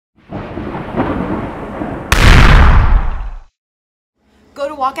Go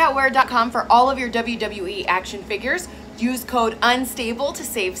to walkoutwear.com for all of your WWE action figures. Use code UNSTABLE to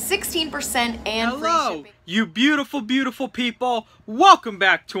save 16% and free shipping. You beautiful, beautiful people. Welcome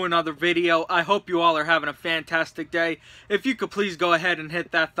back to another video. I hope you all are having a fantastic day. If you could please go ahead and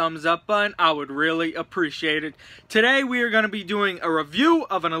hit that thumbs up button, I would really appreciate it. Today we are going to be doing a review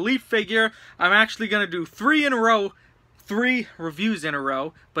of an Elite figure. I'm actually going to do three reviews in a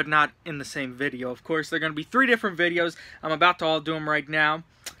row, but not in the same video. Of course, they're going to be three different videos. I'm about to all do them right now.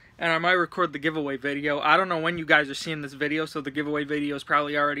 And I might record the giveaway video. I don't know when you guys are seeing this video, so the giveaway video is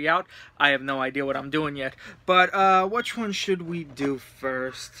probably already out. I have no idea what I'm doing yet. But which one should we do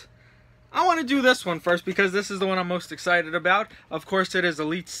first? I want to do this one first because this is the one I'm most excited about. Of course, it is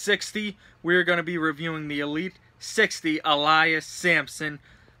Elite 60. We're going to be reviewing the Elite 60 Elias Samson.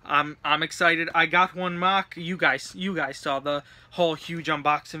 I'm excited. I got one mock. You guys saw the whole huge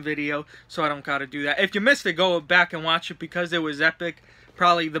unboxing video, so I don't gotta do that. If you missed it, go back and watch it because it was epic.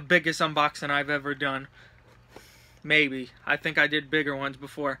 Probably the biggest unboxing I've ever done. Maybe. I think I did bigger ones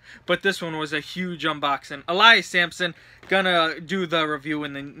before, but this one was a huge unboxing. Elias Samson. Gonna do the review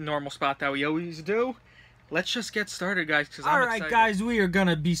in the normal spot that we always do. Let's just get started, guys, because I'm excited. Alright, guys, we are going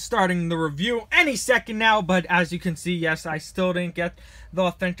to be starting the review any second now, but as you can see, yes, I still didn't get the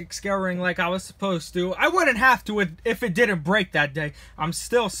authentic scale ring like I was supposed to. I wouldn't have to if it didn't break that day. I'm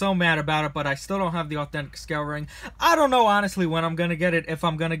still so mad about it, but I still don't have the authentic scale ring. I don't know, honestly, when I'm going to get it, if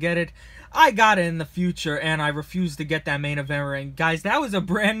I'm going to get it. I got it in the future, and I refused to get that main event ring. Guys, that was a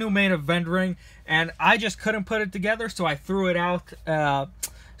brand new main event ring, and I just couldn't put it together, so I threw it out.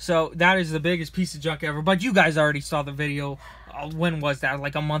 So that is the biggest piece of junk ever. But you guys already saw the video. When was that?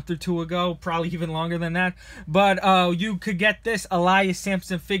 Like a month or two ago? Probably even longer than that. But you could get this Elias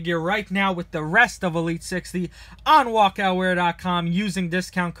Samson figure right now with the rest of Elite 60 on walkoutwear.com using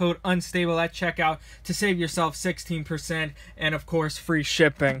discount code UNSTABLE at checkout to save yourself 16% and, of course, free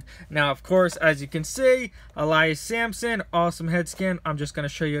shipping. Now, of course, as you can see, Elias Samson, awesome head scan. I'm just going to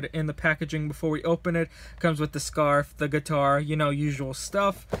show you it in the packaging before we open it. Comes with the scarf, the guitar, you know, usual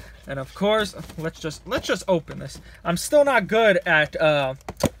stuff. And, of course, let's just open this. I'm still not good at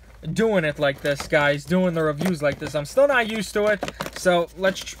doing it like this, guys, doing the reviews like this. I'm still not used to it, so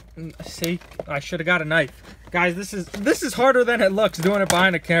let's see. I should have got a knife, guys. This is harder than it looks doing it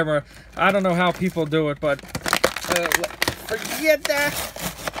behind the camera. I don't know how people do it, but forget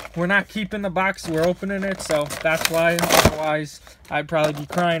that. We're not keeping the box, we're opening it, so that's why. Otherwise I'd probably be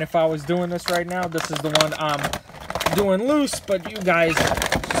crying if I was doing this right now. This is the one I'm doing loose, but you guys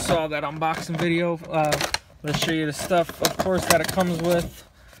saw that unboxing video. Let's show you the stuff, of course, that it comes with.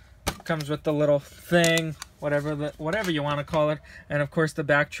 Comes with the little thing, whatever you want to call it, and of course the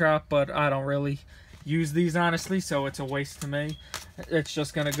backdrop. But I don't really use these, honestly, so it's a waste to me. It's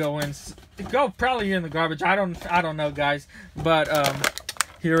just gonna go probably in the garbage. I don't know, guys. But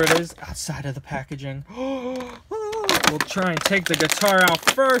here it is outside of the packaging. We'll try and take the guitar out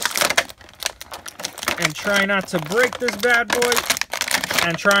first, and try not to break this bad boy.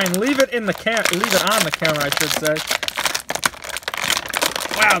 And try and leave it on the camera, I should say.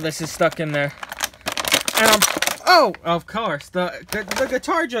 Wow, this is stuck in there. And oh, of course, the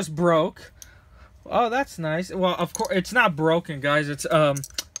guitar just broke. Oh, that's nice. Well, of course, it's not broken, guys. It's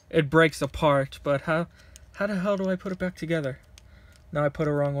it breaks apart. But how the hell do I put it back together? No, I put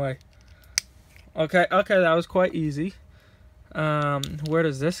it wrong way. Okay, that was quite easy. Where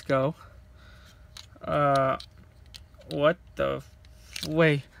does this go? What the?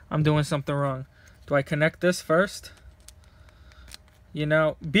 Wait, I'm doing something wrong. Do I connect this first? You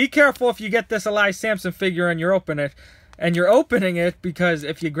know, be careful if you get this Elias Samson figure and you're opening it, because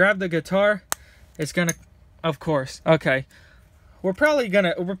if you grab the guitar, it's gonna, of course. Okay, we're probably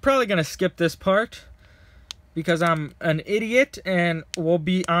gonna skip this part because I'm an idiot and we'll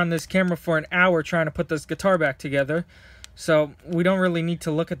be on this camera for an hour trying to put this guitar back together. So we don't really need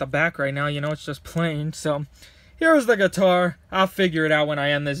to look at the back right now. You know, it's just plain. So here's the guitar. I'll figure it out when I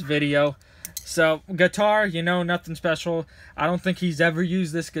end this video. So, guitar, you know, nothing special. I don't think he's ever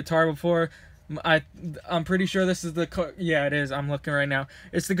used this guitar before. I'm pretty sure this is the... Yeah, it is. I'm looking right now.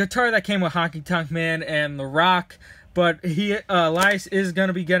 It's the guitar that came with Honky Tonk Man and The Rock. But Elias is going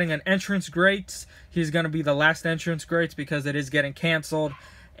to be getting an entrance greats. He's going to be the last entrance greats because it is getting canceled.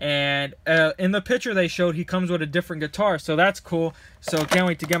 And in the picture they showed, he comes with a different guitar, so that's cool. So can't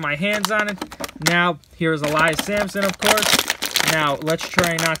wait to get my hands on it. Now, here's Elias Samson, of course. Now, let's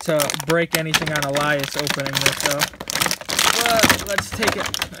try not to break anything on Elias opening this up. But let's take it.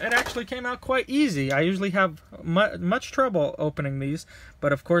 It actually came out quite easy. I usually have much trouble opening these.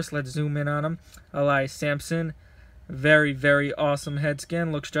 But, of course, let's zoom in on him. Elias Samson. Very, very awesome head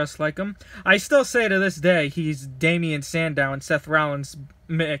scan. Looks just like him. I still say to this day, he's Damian Sandow and Seth Rollins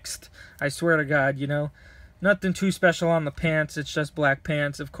mixed. I swear to God, you know. Nothing too special on the pants. It's just black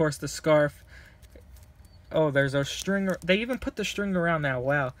pants. Of course, the scarf. Oh, there's a string. They even put the string around now.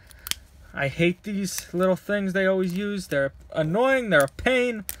 Wow. I hate these little things they always use. They're annoying. They're a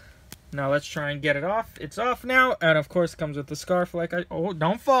pain. Now let's try and get it off. It's off now. And of course, it comes with the scarf. Oh,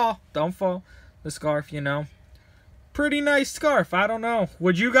 don't fall. Don't fall. The scarf, you know. Pretty nice scarf. I don't know.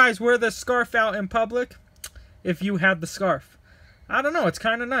 Would you guys wear this scarf out in public if you had the scarf? I don't know. It's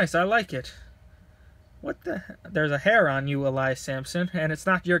kind of nice. I like it. What the? There's a hair on you, Elias Samson, and it's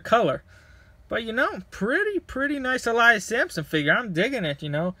not your color. But, you know, pretty nice Elias Samson figure. I'm digging it, you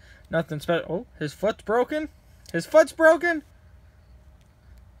know. Nothing special. Oh, his foot's broken? His foot's broken?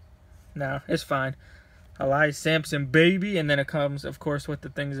 No, it's fine. Elias Samson, baby. And then it comes, of course, with the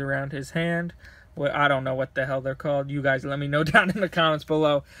things around his hand. Well, I don't know what the hell they're called. You guys let me know down in the comments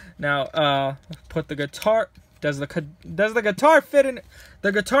below. Now, put the guitar. Does the guitar fit in?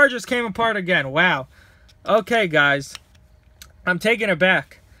 The guitar just came apart again. Wow. Okay, guys. I'm taking it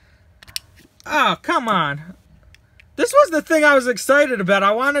back. Oh, come on. This was the thing I was excited about.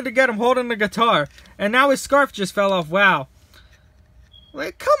 I wanted to get him holding the guitar. And now his scarf just fell off. Wow.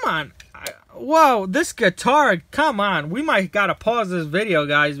 Like, come on. Whoa, this guitar. Come on. We might gotta pause this video,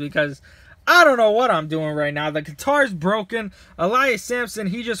 guys, because I don't know what I'm doing right now. The guitar's broken. Elias Samson,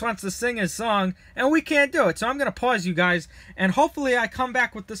 he just wants to sing his song, and we can't do it. So I'm going to pause you guys, and hopefully I come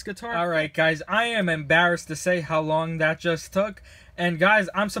back with this guitar. All right, guys, I am embarrassed to say how long that just took. And guys,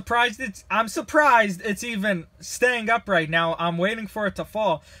 I'm surprised it's even staying up right now. I'm waiting for it to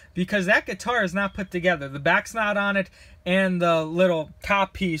fall because that guitar is not put together. The back's not on it, and the little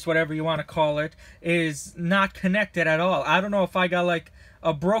top piece, whatever you want to call it, is not connected at all. I don't know if I got like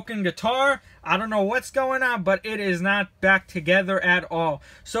a broken guitar. I don't know what's going on, but it is not back together at all.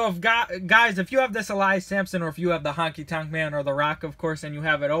 So if guys, if you have this Elias Samson, or if you have the Honky Tonk Man or the Rock, of course, and you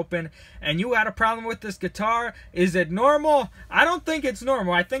have it open and you had a problem with this guitar, is it normal? I don't think it's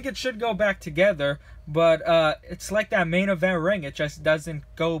normal. I think it should go back together, but it's like that main event ring. It just doesn't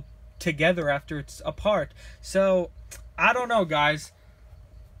go together after it's apart. So I don't know, guys.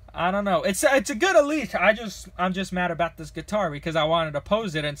 I don't know. It's a good Elite. I'm just mad about this guitar because I wanted to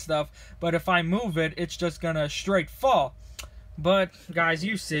pose it and stuff. But if I move it, it's just gonna straight fall. But guys,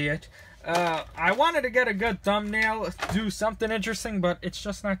 you see it. I wanted to get a good thumbnail, do something interesting, but it's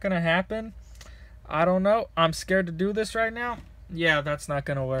just not gonna happen. I don't know. I'm scared to do this right now. Yeah, that's not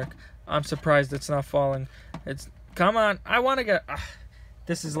gonna work. I'm surprised it's not falling. Come on. I want to get.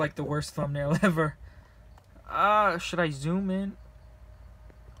 This is like the worst thumbnail ever. Should I zoom in?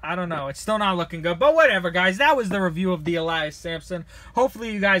 I don't know. It's still not looking good. But whatever, guys. That was the review of the Elias Samson.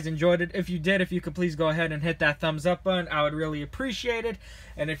 Hopefully you guys enjoyed it. If you did, if you could please go ahead and hit that thumbs up button, I would really appreciate it.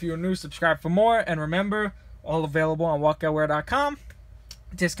 And if you're new, subscribe for more. And remember, all available on walkoutwear.com.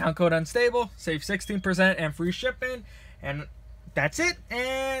 Discount code unstable. Save 16% and free shipping. And that's it.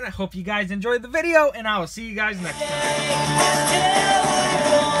 And I hope you guys enjoyed the video. And I will see you guys next time.